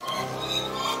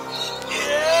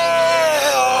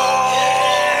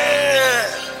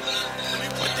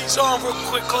on real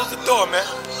quick, close the door, man.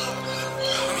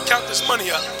 Let me count this money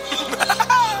up.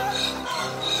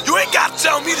 You ain't gotta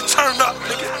tell me to turn up,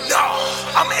 nigga. No,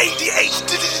 I'm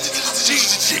ADHD.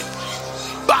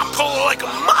 Bipolar like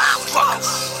a motherfucker.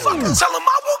 Fucking tell him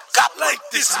I woke up like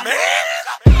this, man.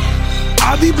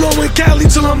 I be blowing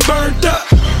Cali till I'm burnt up.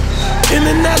 In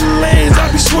and out of lanes,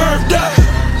 I be swerved up.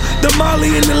 The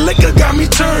Molly and the liquor got me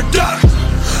turned up.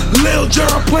 Lil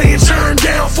Jon playing turn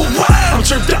down for what? I'm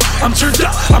turned up, I'm turned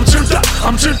up, I'm turned up,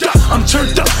 I'm turned up, I'm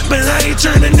turned up, but I ain't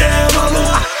turning down on them.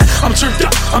 I'm turned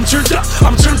up, I'm turned up,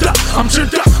 I'm turned up, I'm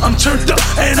turned up, I'm turned up,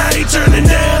 and I ain't turning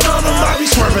down on them. I be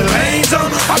swerving lanes on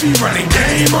them, I be running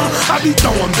game on them, I be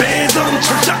throwing bands on them.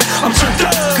 I'm turned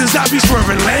up, cause I be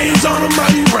swerving lanes on them, I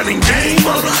be running game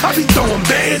on them, I be throwing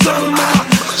bands on them.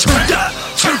 Turned up,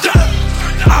 turned up.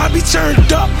 I be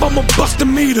turned up, I'ma bust the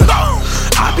meter.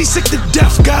 I be sick to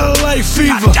death, got a life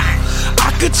fever.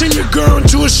 I could turn your girl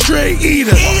into a straight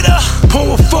eater.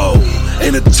 Pour a 4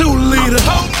 in a 2-liter.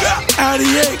 Out of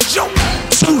 8,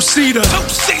 2-seater.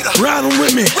 Riding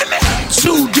with me,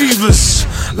 2 divas.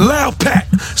 Loud pack,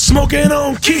 smoking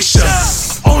on Keisha.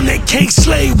 On that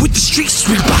K-Slave with the street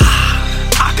sweeper.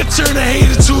 I could turn a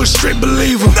hater to a straight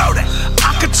believer. Know that.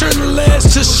 I could turn the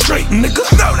last to straight, nigga.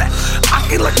 Know that. I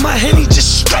can like my Henny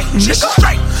just straight, nigga.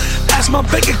 Straight. Ask my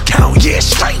bank account, yeah,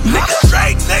 straight, nigga.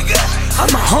 Straight, nigga.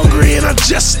 I'm hungry and I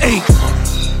just ate.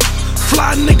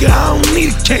 Fly nigga, I don't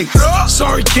need a cake.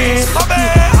 Sorry, Ken.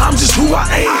 I'm just who I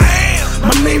am.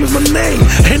 My name is my name,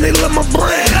 and they love my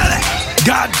brand.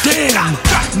 Goddamn,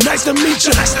 nice to meet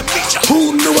you.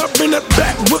 Who knew I'd bring that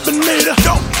back with a nader?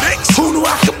 Who knew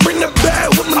I could bring that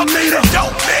back with my nader?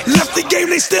 Left the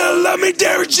game, they still love me,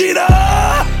 Derek Jeter.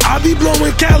 I be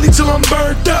blowing Cali till I'm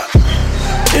burnt up.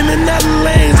 In and out of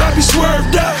lanes, I be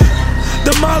swerved up.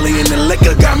 The Molly and the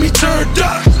liquor got me turned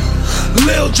up.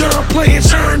 Lil Jon playing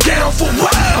turn down for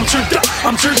what? I'm turned up,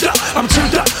 I'm turned up, I'm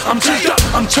turned up, I'm turned up,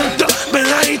 I'm turned up, but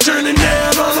I ain't turning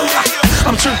down on them.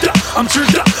 I'm turned up, I'm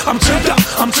turned up, I'm turned up,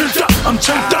 I'm turned up, I'm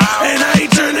turned up, and I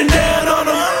ain't turning down on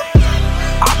them.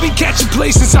 I've been catching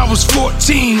plays since I was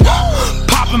 14,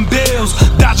 popping bills,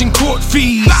 dodging court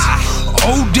fees.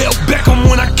 Odell Beckham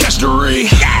when I catch the rig.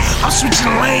 I'm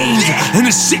switching lanes in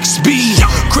a 6-speed.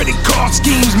 Credit card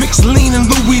schemes, mixed lean and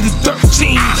Louis the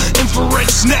 13. Infrared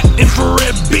snap,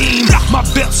 infrared beam. My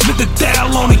belt's with the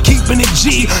dial on it, keeping it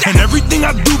G. And everything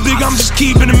I do big, I'm just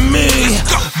keeping it me.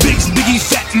 Biggz, Biggie,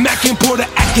 Fat Mac, and Porter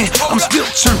Actin. I'm still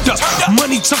turned up.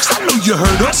 Money talks, I know you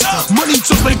heard us. Money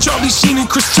talks like Charlie Sheen and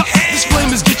Chris Tuck. This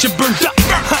flamers get you burnt up.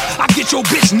 I get your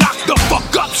bitch knocked the fuck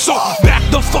up. So back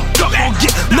the fuck up or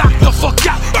get knocked the fuck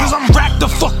out. Cause I'm racked the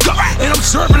fuck up and I'm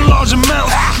serving large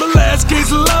amounts. My last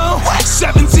case alone,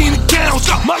 17 accounts.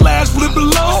 My last flip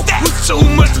below was too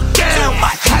much to count.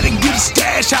 Had to get a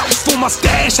stash house for my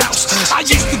stash house. I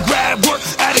used to grab work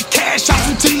at a cash house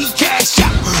until he cash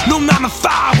out. No 9 to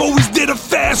 5, always did a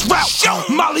fast route.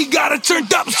 Molly got it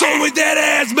turned up, so with that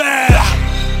ass back.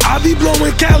 I be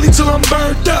blowing Cali till I'm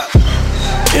burnt up.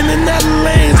 In and out of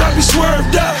lanes, I be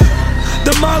swerved up.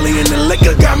 The Molly and the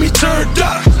liquor got me turned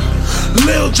up.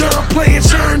 Lil Jon playing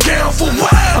turn down for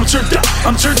what? I'm turned up,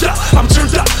 I'm turned up, I'm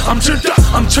turned up, I'm turned up,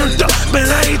 I'm turned up, but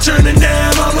I ain't turning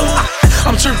down on them.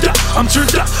 I'm turned up, I'm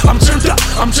turned up, I'm turned up,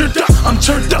 I'm turned up, I'm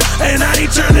turned up, and I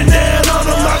ain't turning down on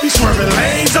them. I be swerving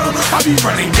lanes on them, I be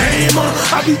running game on them,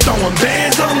 I be throwing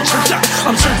bands on them.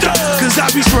 I'm turned up, cause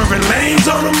I be swerving lanes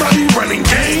on them, I be running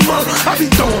game.